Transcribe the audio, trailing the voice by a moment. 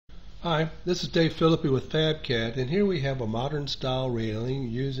Hi, this is Dave Philippi with FabCAD, and here we have a modern style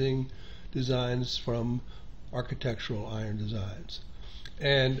railing using designs from Architectural Iron Designs.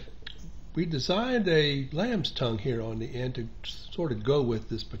 And we designed a lamb's tongue here on the end to sort of go with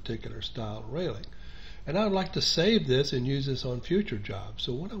this particular style railing. And I would like to save this and use this on future jobs.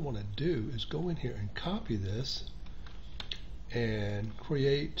 So what I want to do is go in here and copy this and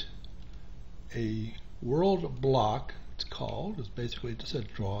create a world block. It's basically just a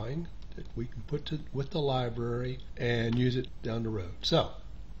drawing that we can put with the library and use it down the road. So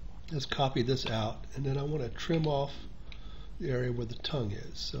let's copy this out, and then I want to trim off the area where the tongue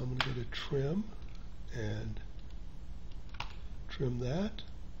is. So I'm going to go to trim and trim that,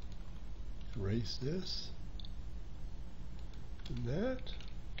 erase this and that.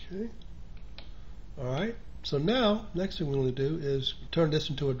 Okay. Alright, so now next thing we're going to do is turn this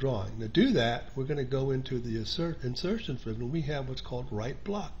into a drawing. To do that, we're going to go into the insertion field, and we have what's called write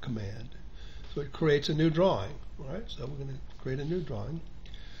block command. So it creates a new drawing. Alright, so we're going to create a new drawing.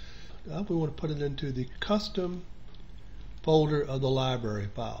 Now we want to put it into the custom folder of the library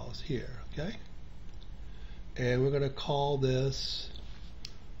files here. Okay, and we're going to call this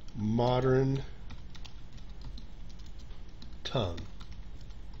modern tongue.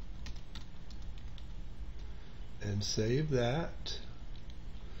 And save that.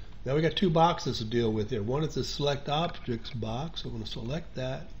 Now we got two boxes to deal with here. One is the select objects box. So we're going to select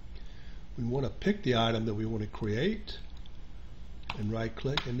that. We want to pick the item that we want to create and right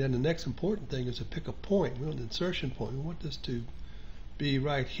click, and then the next important thing is to pick a point. We want an insertion point. We want this to be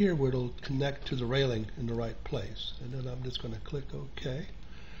right here where it'll connect to the railing in the right place. And then I'm just going to click OK,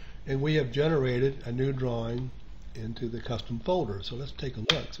 and we have generated a new drawing into the custom folder. So let's take a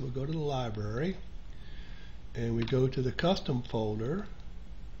look. So we'll go to the library and we go to the custom folder,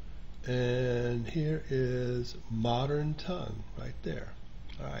 and here is modern tongue right there.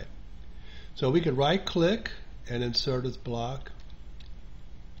 Alright, so we can right click and insert this block,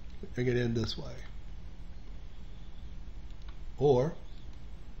 bring it in this way, or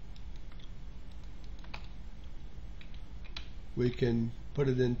we can put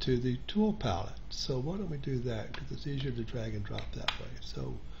it into the tool palette. So why don't we do that, because it's easier to drag and drop that way.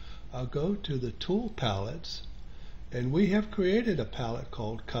 So I'll go to the tool palettes, and we have created a palette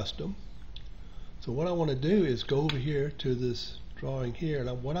called custom. So what I want to do is go over here to this drawing here,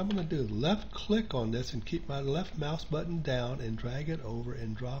 and what I'm going to do is left click on this and keep my left mouse button down and drag it over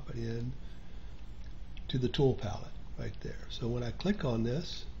and drop it in to the tool palette right there. So when I click on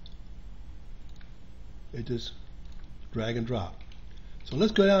this, it just drag and drop. So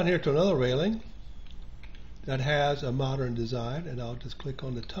let's go down here to another railing that has a modern design, and I'll just click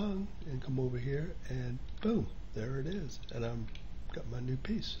on the tongue and come over here, and boom, there it is, and I've got my new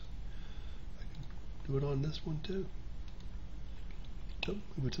piece. I can do it on this one too. So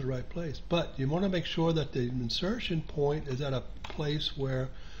move it to the right place, but you want to make sure that the insertion point is at a place where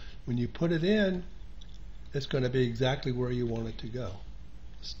when you put it in, it's going to be exactly where you want it to go,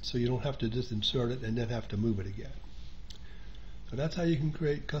 so you don't have to just insert it and then have to move it again. So that's how you can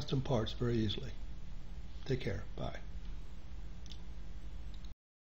create custom parts very easily. Take care. Bye.